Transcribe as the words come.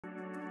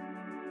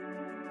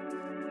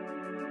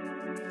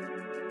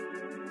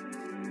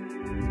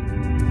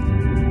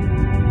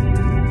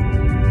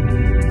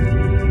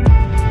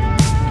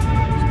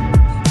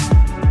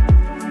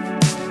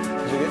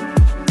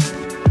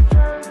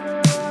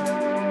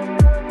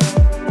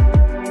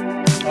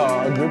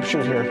a group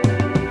shoot here.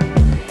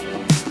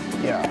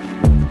 Yeah.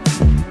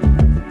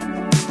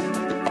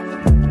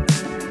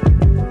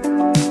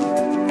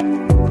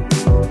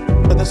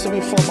 But this will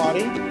be full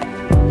body.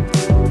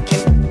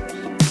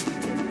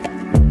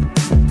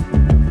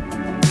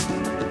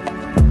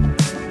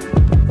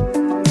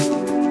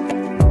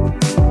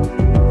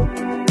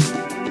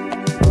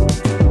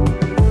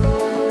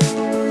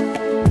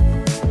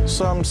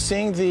 So I'm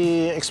seeing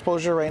the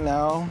exposure right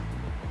now.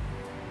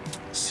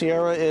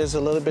 Sierra is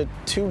a little bit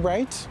too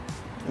bright.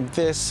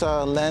 This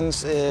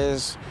lens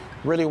is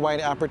really wide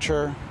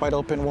aperture, wide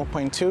open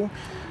 1.2.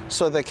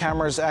 So the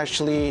camera is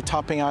actually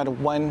topping out at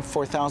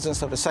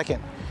 1/4000th of a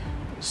second.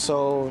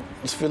 So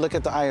if you look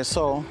at the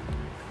ISO,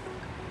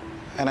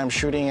 and I'm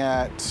shooting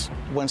at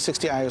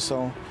 160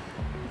 ISO,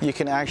 you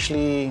can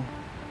actually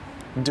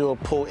do a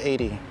pull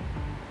 80.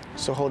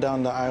 So hold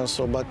down the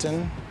ISO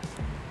button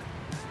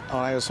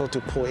on ISO to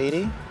pull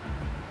 80.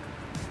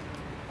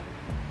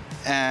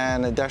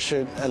 And that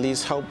should at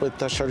least help with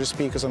the shutter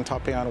speed because I'm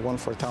topping out at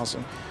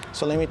 1/4000.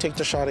 So let me take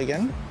the shot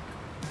again.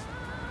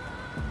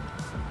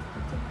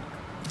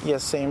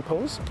 Yes, same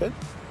pose, good.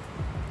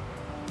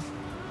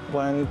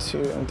 1, 2,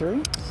 and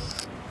 3.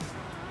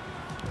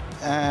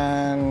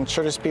 And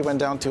shutter speed went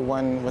down to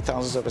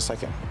 1/1000th of a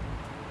second.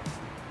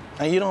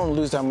 And you don't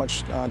lose that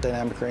much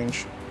dynamic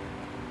range.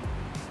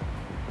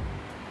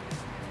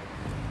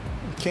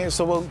 Okay,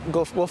 so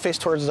we'll face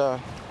towards the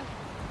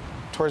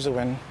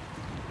wind.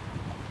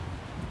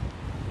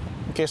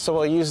 Okay, so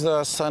we'll use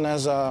the sun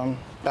as a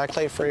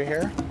backlight for your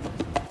hair.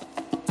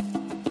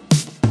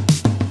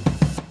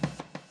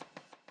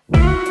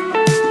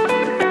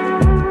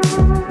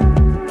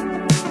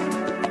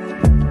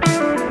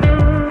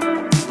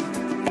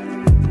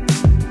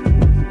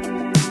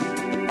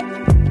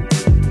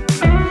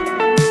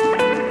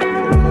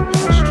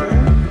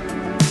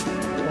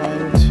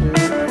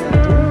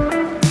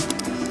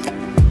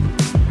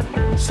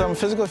 Some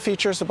physical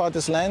features about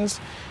this lens,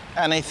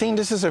 and I think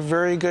this is a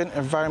very good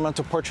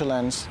environmental portrait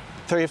lens.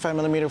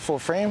 35mm full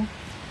frame.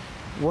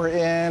 We're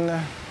in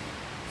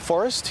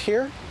forest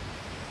here.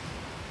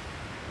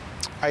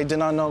 I did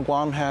not know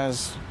Guam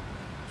has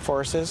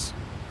forests,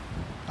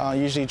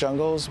 usually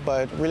jungles,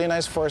 but really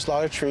nice forest, a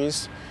lot of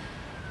trees.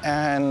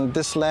 And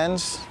this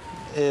lens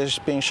is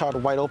being shot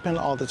wide open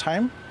all the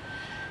time.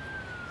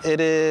 It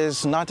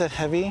is not that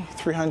heavy,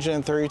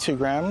 332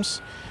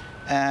 grams.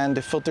 And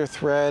the filter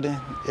thread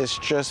is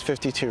just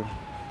 52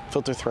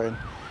 filter thread.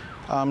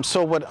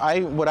 So what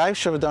I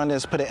should have done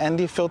is put an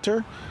ND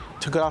filter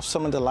to cut off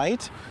some of the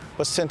light,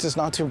 but since it's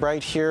not too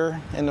bright here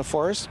in the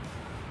forest,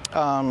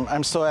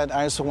 I'm still at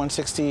ISO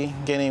 160,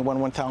 getting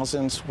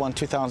 1/1000th,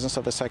 1/2000th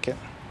of a second.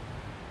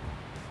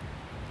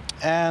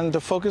 And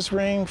the focus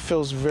ring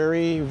feels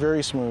very,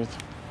 very smooth.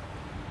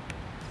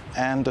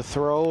 And the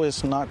throw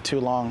is not too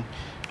long.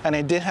 And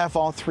I did have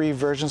all 3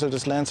 versions of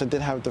this lens. I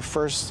did have the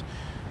first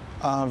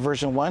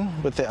version 1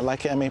 with the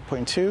Leica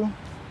M8.2.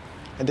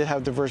 I did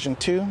have the version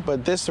 2,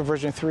 but the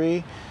version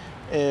 3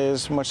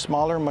 is much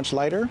smaller, much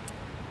lighter.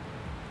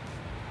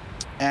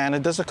 And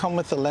it doesn't come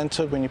with the lens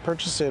hood when you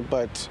purchase it,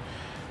 but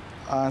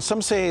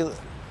some say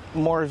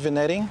more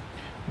vignetting,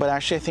 but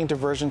actually I think the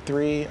version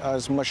 3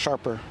 is much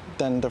sharper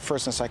than the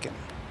first and second.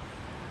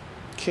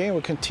 Okay,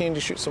 we'll continue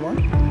to shoot some more.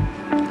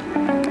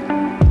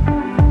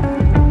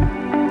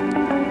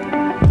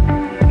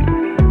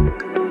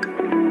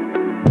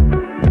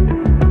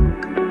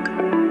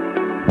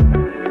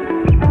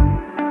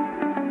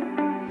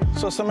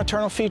 So some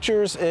internal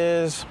features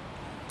is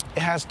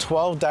it has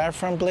 12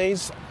 diaphragm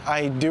blades.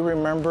 I do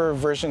remember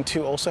version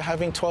 2 also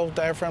having 12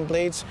 diaphragm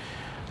blades.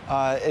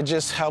 It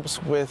just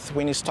helps with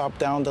when you stop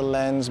down the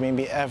lens,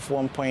 maybe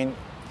f1.8,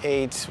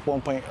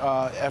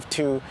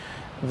 f2,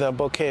 the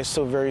bokeh is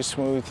still very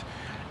smooth.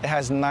 It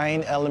has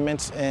 9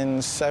 elements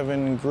in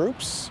 7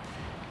 groups.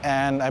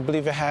 And I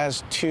believe it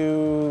has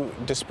 2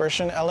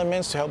 dispersion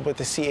elements to help with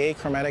the CA,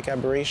 chromatic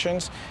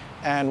aberrations.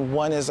 And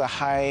 1 is a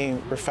high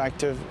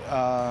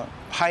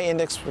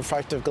index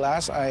refractive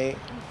glass. I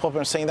hope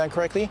I'm saying that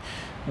correctly,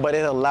 but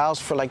it allows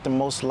for like the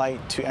most light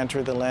to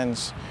enter the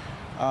lens.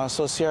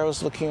 So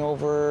Sierra's looking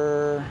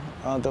over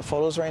the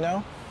photos right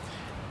now.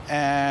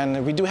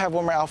 And we do have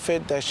one more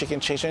outfit that she can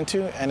change into,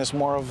 and it's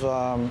more of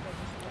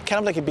kind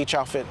of like a beach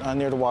outfit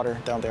near the water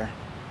down there.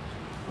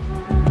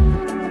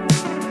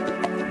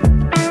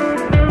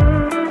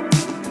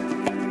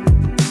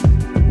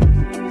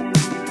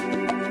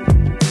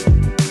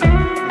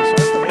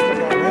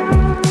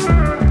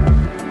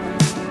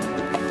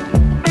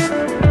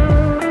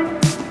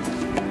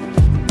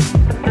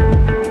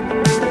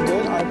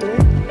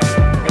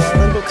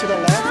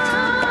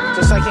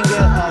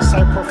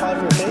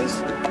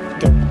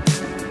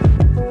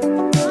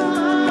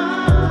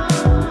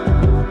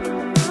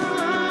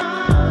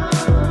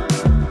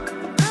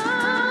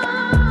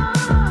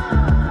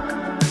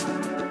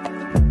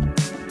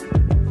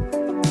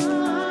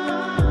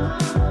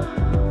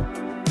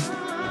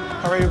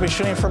 All right, we've been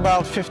shooting for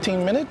about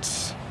 15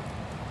 minutes.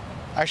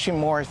 Actually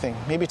more, I think,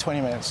 maybe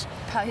 20 minutes.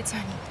 Probably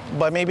 20.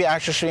 But maybe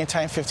actual shooting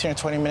time 15 or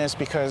 20 minutes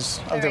because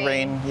of the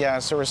rain. Yeah,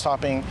 so we're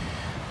stopping.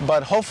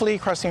 But hopefully,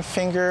 crossing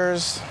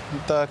fingers,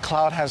 the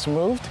cloud has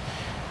moved.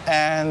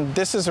 And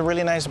this is a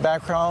really nice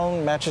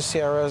background, matches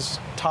Sierra's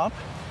top.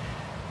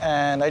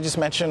 And I just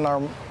mentioned our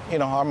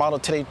model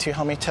today to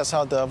help me test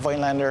out the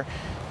Voigtlander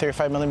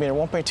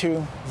 35mm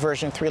 1.2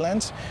 version 3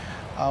 lens.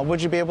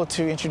 Would you be able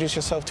to introduce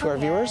yourself to our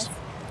viewers?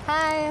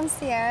 Hi, I'm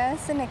Sierra,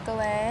 so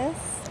Nicolas.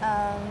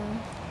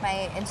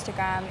 My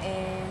Instagram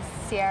is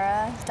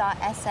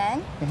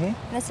sierra.sn.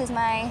 This is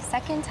my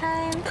second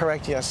time.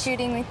 Correct, yes.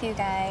 Shooting with you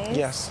guys.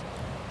 Yes.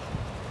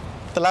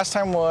 The last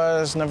time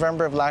was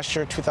November of last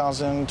year,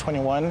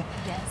 2021.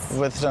 Yes.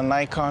 With the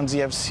Nikon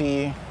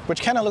ZFC,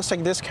 which kind of looks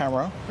like this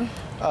camera,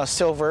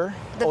 silver.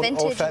 The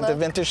vintage look. The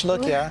vintage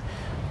look, yeah.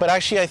 But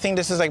actually, I think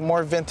this is like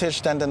more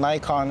vintage than the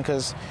Nikon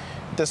because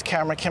this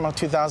camera came out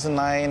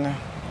 2009.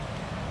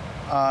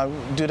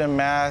 Do the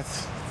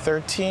math,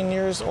 13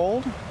 years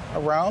old,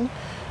 around.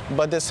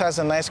 But this has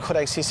a nice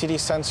Kodak CCD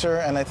sensor,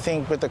 and I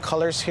think with the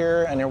colors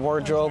here and your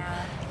wardrobe,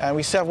 and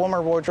we still have one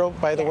more wardrobe,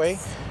 by the way,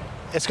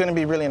 it's going to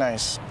be really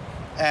nice.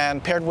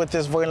 And paired with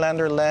this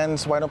Voigtlander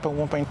lens, wide open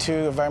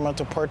 1.2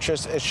 environmental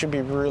portraits, it should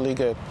be really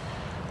good.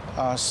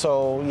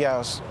 So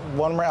yes,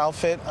 one more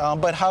outfit.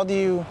 But how do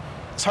you?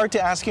 It's hard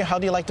to ask you how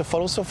do you like the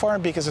photos so far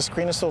because the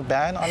screen is so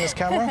bad on this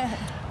camera.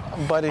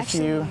 But if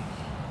actually,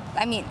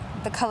 I mean,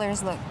 the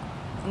colors look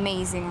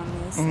amazing on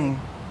this.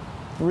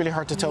 Really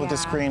hard to tell with the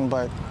screen,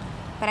 but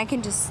I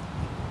can just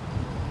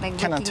like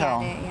cannot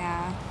tell. At it,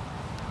 yeah.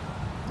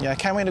 Yeah, I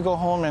can't wait to go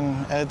home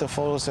and edit the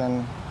photos,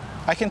 and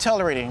I can tell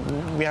already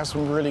we have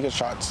some really good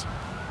shots.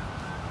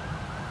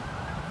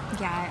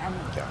 Yeah,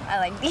 I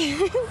like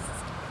these.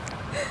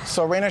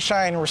 So rain or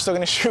shine, we're still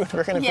gonna shoot.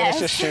 We're gonna finish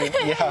this shoot.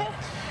 Yeah.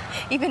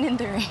 Even in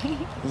the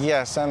rain.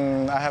 Yes,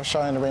 and I have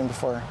shot in the rain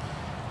before.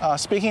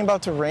 Speaking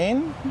about the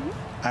rain,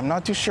 I'm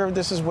not too sure if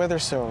this is weather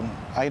zone.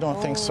 I don't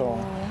think so.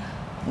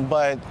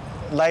 But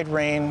light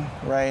rain,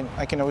 right?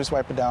 I can always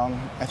wipe it down.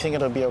 I think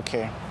it'll be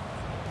okay.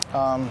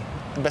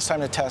 The best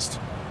time to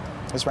test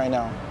is right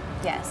now.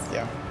 Yes.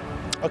 Yeah.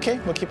 Okay,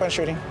 we'll keep on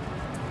shooting.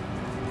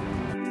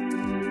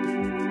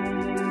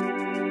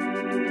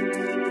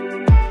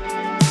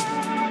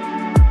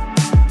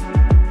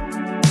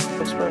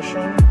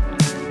 Expression.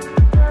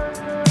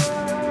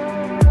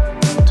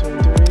 1, 2,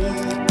 3.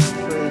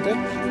 Very good.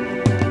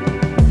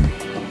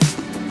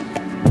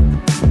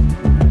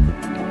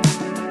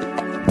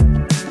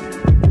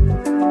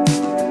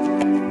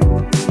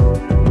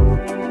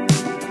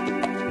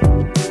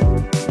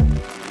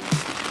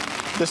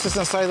 This is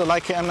inside the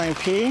Leica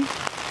M9P.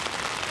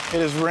 It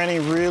is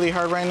raining really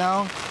hard right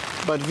now,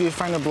 but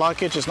viewfinder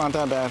blockage is not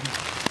that bad.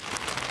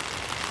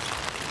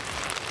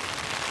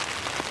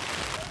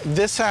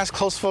 This has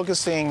close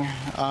focusing,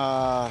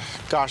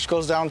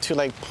 goes down to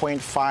like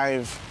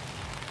 0.5.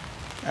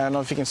 I don't know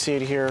if you can see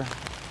it here.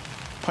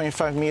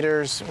 0.5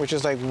 meters, which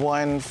is like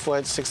 1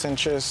 foot, 6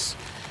 inches.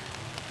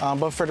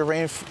 But for the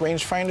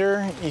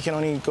rangefinder, you can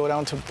only go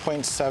down to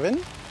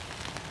 0.7.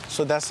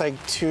 So that's like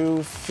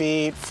 2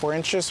 feet, 4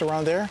 inches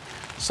around there.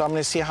 So I'm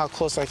gonna see how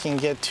close I can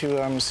get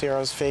to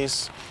Sierra's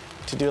face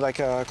to do like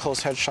a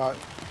close headshot.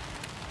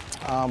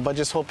 But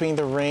just hoping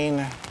the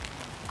rain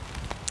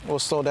will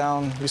slow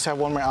down. We just have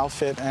one more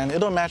outfit and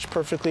it'll match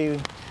perfectly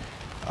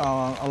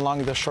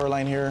along the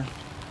shoreline here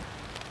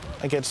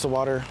against the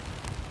water.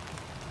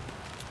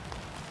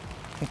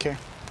 Okay,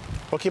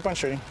 we'll keep on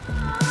shooting.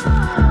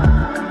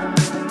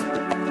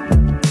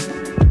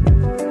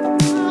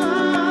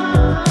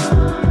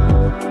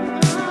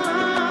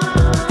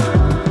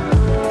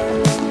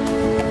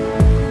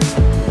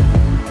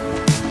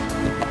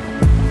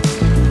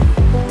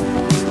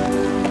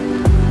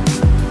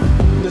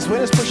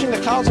 Wind is pushing the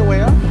clouds away,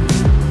 huh?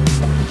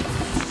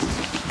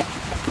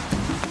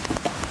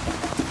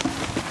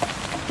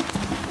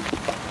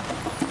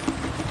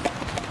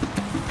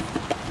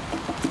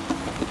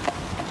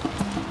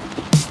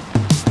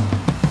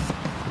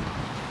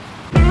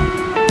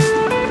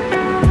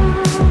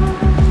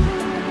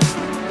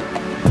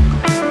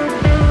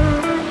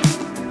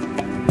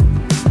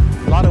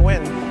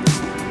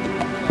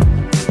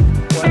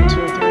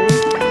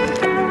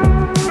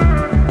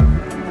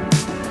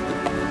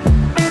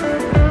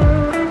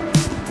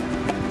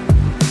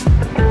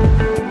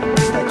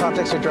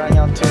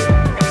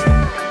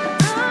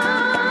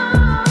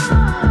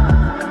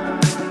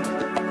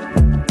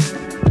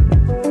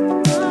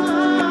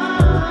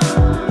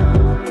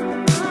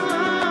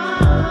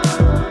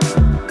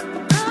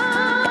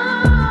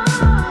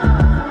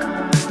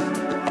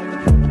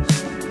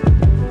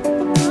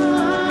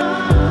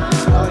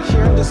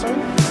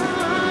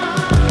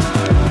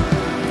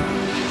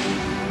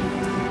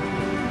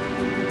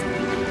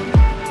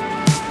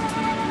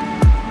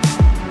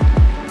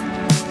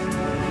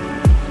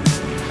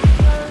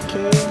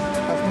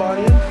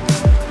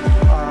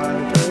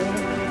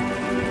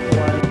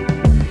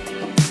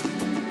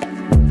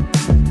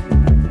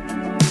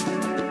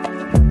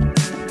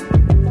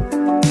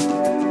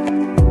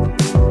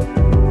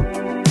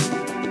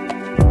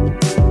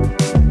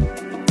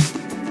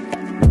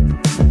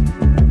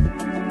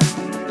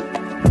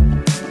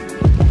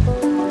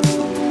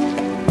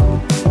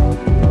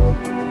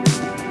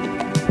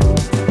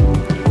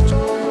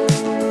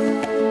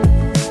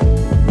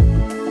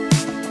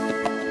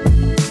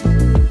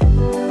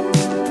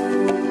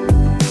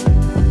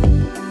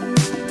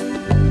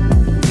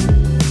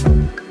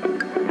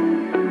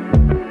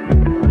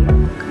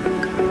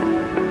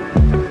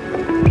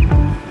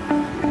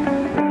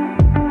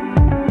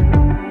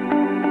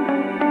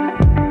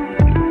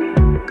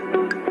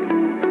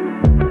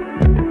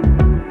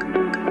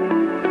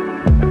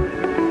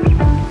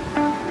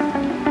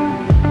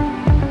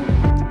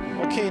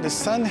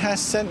 has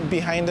set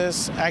behind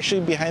us,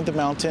 actually behind the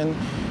mountain.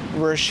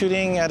 We're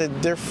shooting at a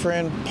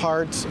different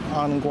part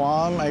on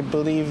Guam, I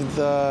believe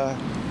the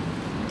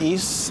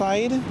east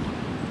side.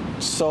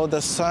 So the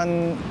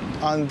sun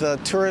on the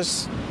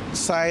tourist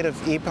side of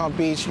Epal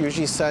Beach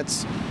usually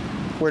sets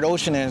where the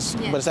ocean is,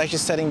 but it's actually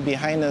setting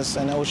behind us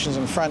and the ocean's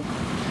in front.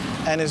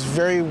 And it's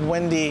very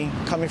windy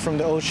coming from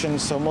the ocean,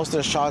 so most of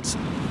the shots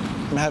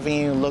I'm having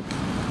you look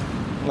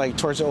like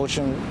towards the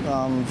ocean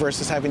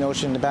versus having the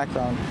ocean in the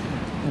background.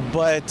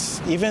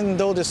 But even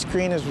though the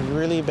screen is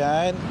really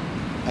bad,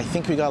 I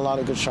think we got a lot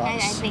of good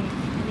shots. I think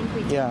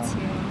we did too.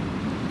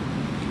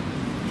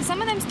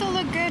 Some of them still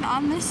look good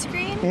on the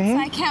screen, so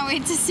I can't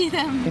wait to see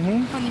them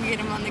when you get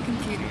them on the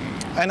computer.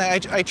 And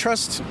I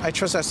trust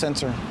that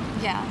sensor.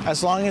 Yeah.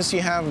 As long as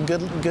you have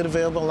good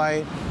available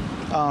light,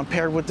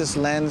 paired with this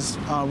lens,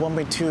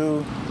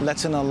 1.2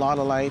 lets in a lot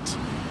of light.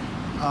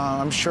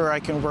 I'm sure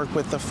I can work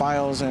with the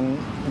files and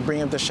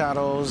bring up the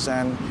shadows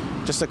and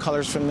just the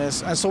colors from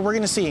this. And so we're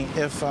gonna see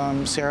if,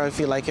 Sarah, if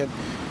you like it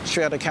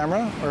straight out of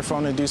camera or if I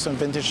want to do some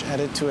vintage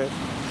edit to it.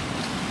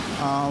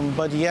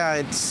 But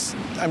yeah,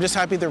 I'm just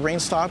happy the rain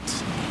stopped,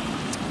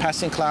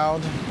 passing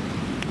cloud.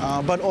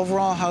 But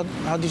overall,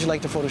 how did you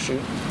like the photo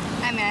shoot?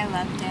 I mean, I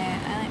loved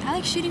it. I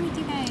like shooting with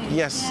you guys.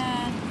 Yes.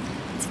 Yeah,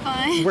 it's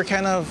fun. We're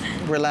kind of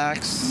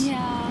relaxed.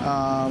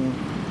 Yeah.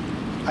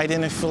 I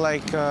didn't feel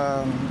like,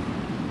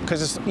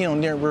 because it's, you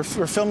know, we're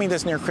filming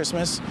this near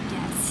Christmas.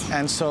 Yes.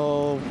 And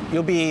so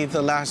you'll be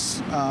the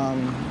last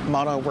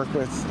model I work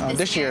with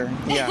this year.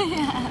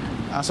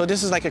 Yeah. So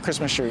this is like a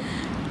Christmas shoot,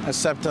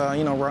 except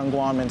you know, we're on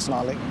Guam and it's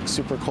not like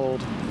super cold.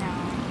 No.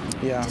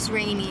 Yeah. Just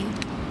rainy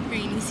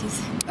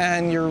season.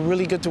 And you're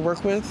really good to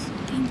work with.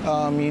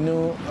 Thank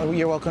you.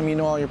 You're welcome. You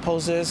know all your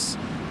poses,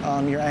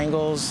 your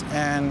angles,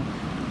 and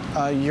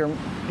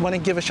want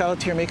to give a shout out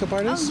to your makeup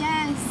artist? Oh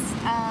yes,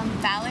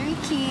 Valerie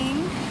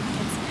King.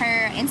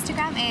 Her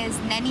Instagram is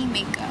Nenny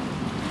Makeup.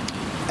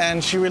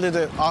 And she really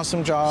did an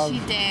awesome job. She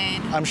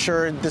did. I'm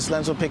sure this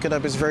lens will pick it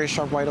up. It's very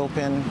sharp, wide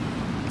open.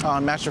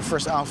 Matched her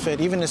first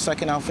outfit, even the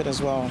second outfit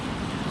as well.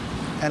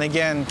 And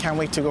again, can't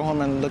wait to go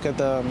home and look at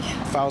the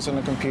files on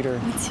the computer.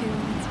 Me too.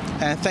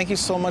 And thank you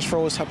so much for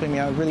always helping me.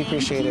 I really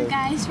appreciate it.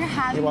 Thank you guys for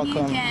having You're me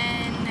welcome.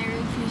 again. I really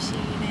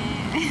appreciate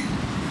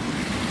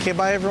it. Okay,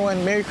 bye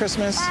everyone. Merry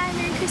Christmas. Bye,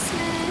 Merry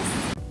Christmas.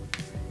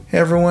 Hey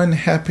everyone,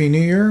 Happy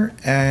New Year,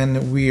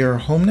 and we are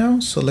home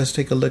now, so let's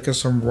take a look at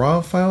some raw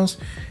files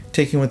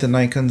taken with the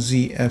Nikon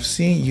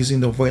ZFC using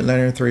the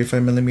Voigtlander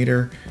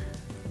 35mm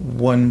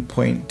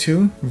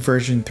 1.2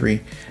 version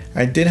 3.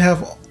 I did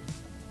have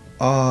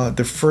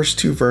the first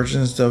two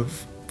versions. The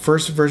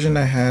first version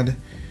I had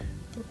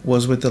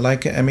was with the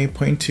Leica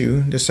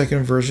M8.2. The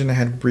second version I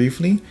had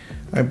briefly,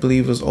 I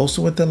believe was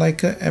also with the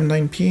Leica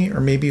M9P, or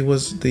maybe it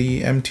was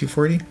the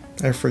M240,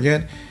 I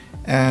forget.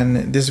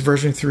 And this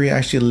version 3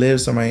 actually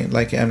lives on my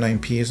Leica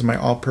M9P. It's my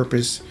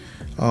all-purpose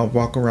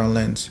walk around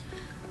lens.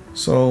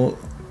 So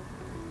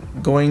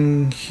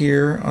going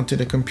here onto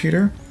the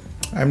computer,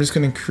 I'm just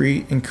going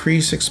to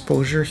increase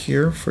exposure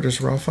here for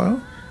this raw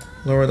file,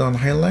 lower down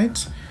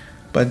highlights.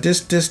 But this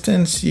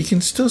distance, you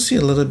can still see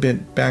a little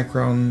bit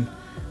background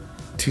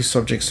to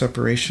subject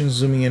separation,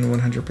 zooming in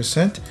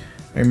 100%.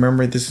 I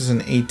remember this is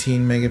an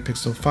 18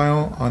 megapixel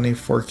file on a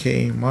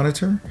 4K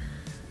monitor,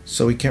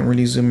 so we can't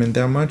really zoom in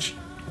that much.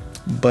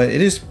 But it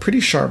is pretty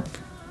sharp,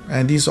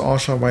 and these are all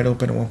shot wide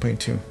open at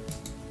 1.2.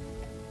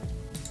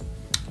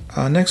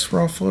 Next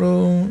raw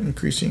photo,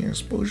 increasing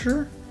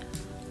exposure,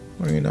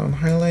 lowering down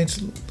highlights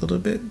a little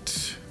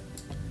bit.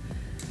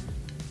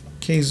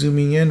 Okay,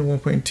 zooming in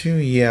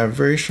 1.2. Yeah,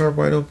 very sharp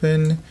wide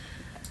open.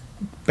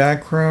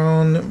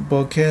 Background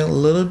bokeh, a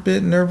little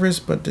bit nervous,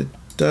 but it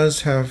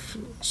does have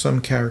some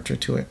character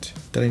to it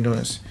that I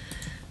noticed.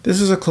 This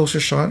is a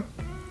closer shot.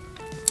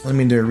 Let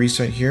me do a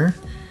reset here.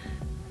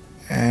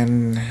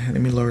 And let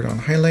me lower down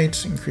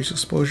highlights, increase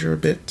exposure a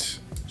bit,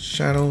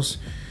 shadows.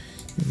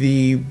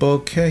 The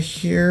bokeh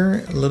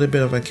here, a little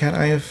bit of a cat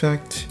eye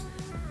effect,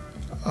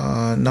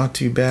 not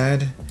too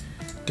bad.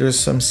 There's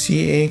some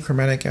CA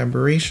chromatic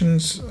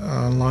aberrations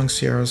along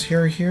Sierra's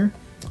hair here,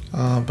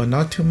 but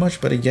not too much.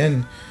 But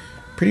again,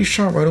 pretty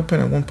sharp, wide open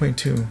at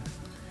 1.2.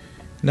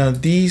 Now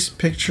these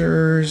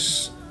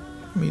pictures,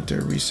 let me do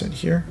a reset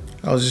here.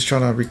 I was just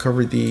trying to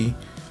recover the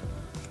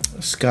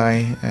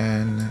sky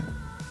and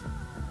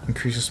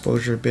increase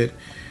exposure a bit,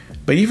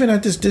 but even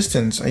at this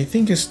distance I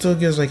think it still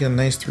gives like a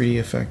nice 3D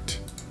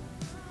effect.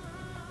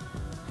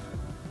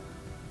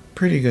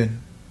 Pretty good.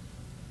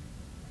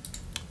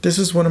 This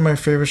is one of my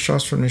favorite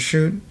shots from the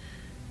shoot.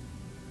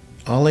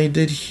 All I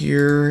did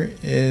here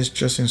is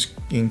just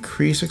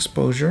increase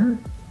exposure,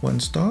 one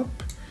stop,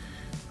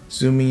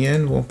 zooming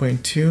in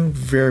 1.2,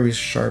 very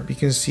sharp. You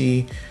can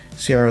see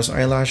Sierra's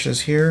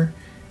eyelashes here.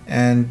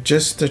 And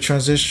just the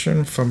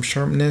transition from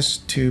sharpness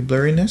to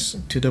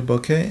blurriness to the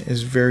bokeh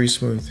is very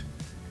smooth.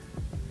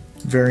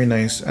 Very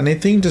nice. And I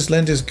think this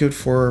lens is good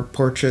for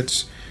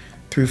portraits,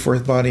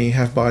 3/4 body,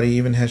 half body,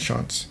 even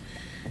headshots.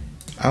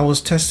 I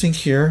was testing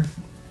here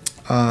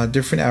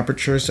different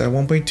apertures at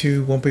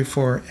 1.2,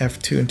 1.4,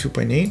 f2, and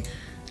 2.8.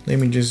 Let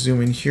me just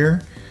zoom in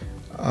here.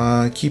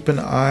 Keep an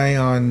eye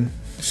on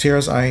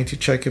Sierra's eye to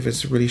check if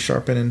it's really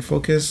sharp and in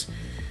focus.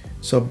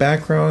 So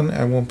background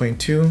at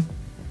 1.2.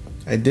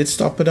 I did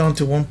stop it down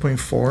to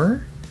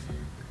 1.4,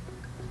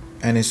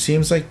 and it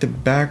seems like the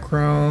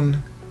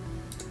background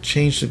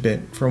changed a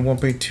bit from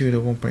 1.2 to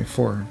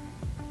 1.4.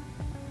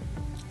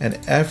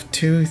 At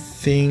f2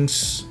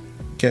 things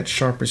get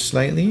sharper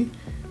slightly,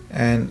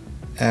 and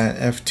at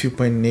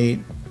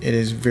f2.8 it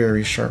is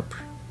very sharp,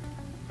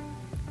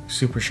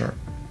 super sharp.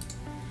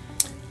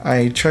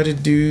 I try to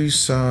do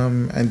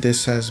some, and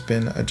this has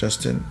been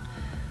adjusted.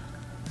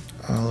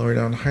 I'll lower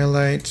down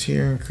highlights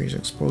here, increase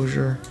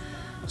exposure.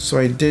 So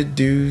I did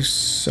do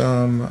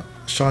some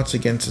shots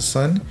against the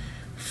sun.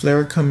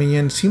 Flare coming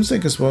in, seems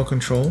like it's well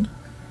controlled.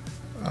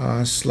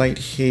 Slight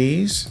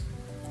haze,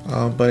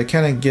 but it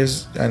kind of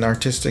gives an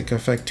artistic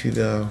effect to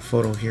the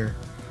photo here.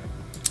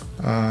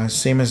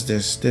 Same as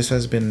this. This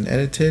has been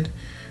edited,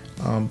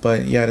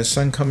 but yeah, the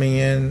sun coming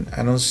in,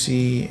 I don't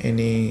see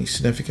any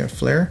significant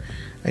flare.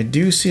 I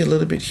do see a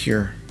little bit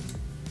here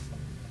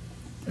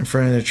in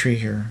front of the tree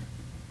here.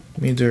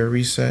 Let me do a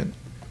reset,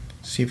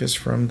 see if it's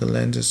from the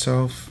lens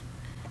itself.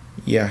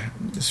 Yeah,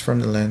 it's from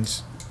the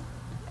lens.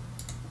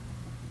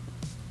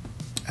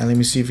 And let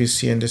me see if you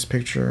see in this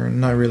picture.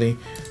 Not really,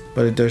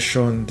 but it does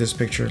show in this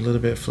picture a little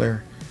bit of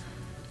flare.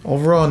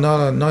 Overall,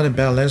 not a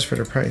bad lens for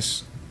the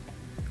price.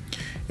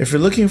 If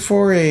you're looking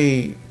for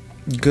a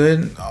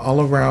good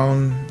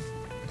all-around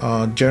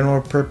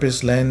general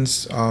purpose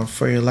lens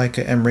for your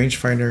Leica M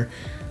rangefinder,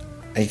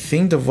 I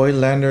think the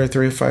Voigtlander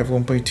 35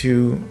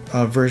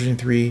 1.2 version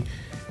 3,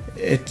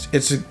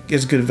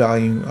 it's good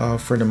value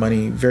for the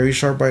money. Very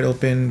sharp wide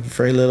open,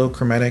 very little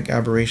chromatic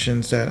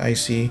aberrations that I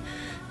see.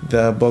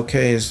 The bokeh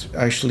is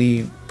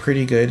actually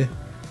pretty good.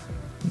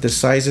 The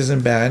size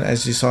isn't bad,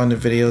 as you saw in the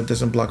video. It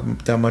doesn't block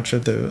that much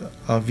of the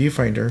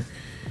viewfinder.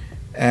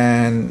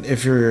 And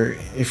if you're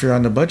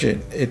on the budget,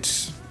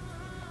 it's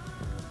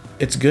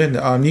good.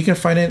 You can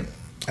find it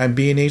at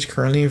B&H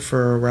currently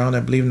for around,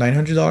 I believe,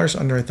 $900,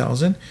 under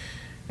 $1,000.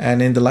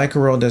 And in the Leica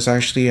world, that's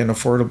actually an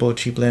affordable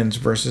cheap lens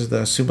versus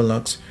the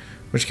Subalux,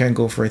 which can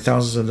go for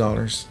thousands of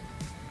dollars.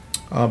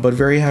 But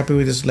very happy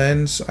with this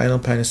lens. I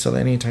don't plan to sell it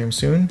anytime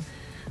soon.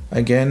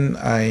 Again,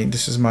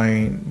 this is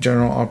my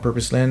general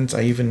all-purpose lens.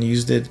 I even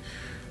used it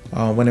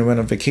when I went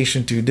on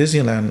vacation to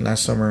Disneyland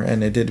last summer,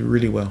 and it did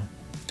really well.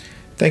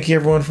 Thank you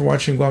everyone for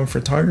watching Guam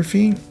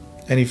Photography,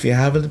 and if you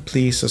haven't,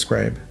 please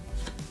subscribe.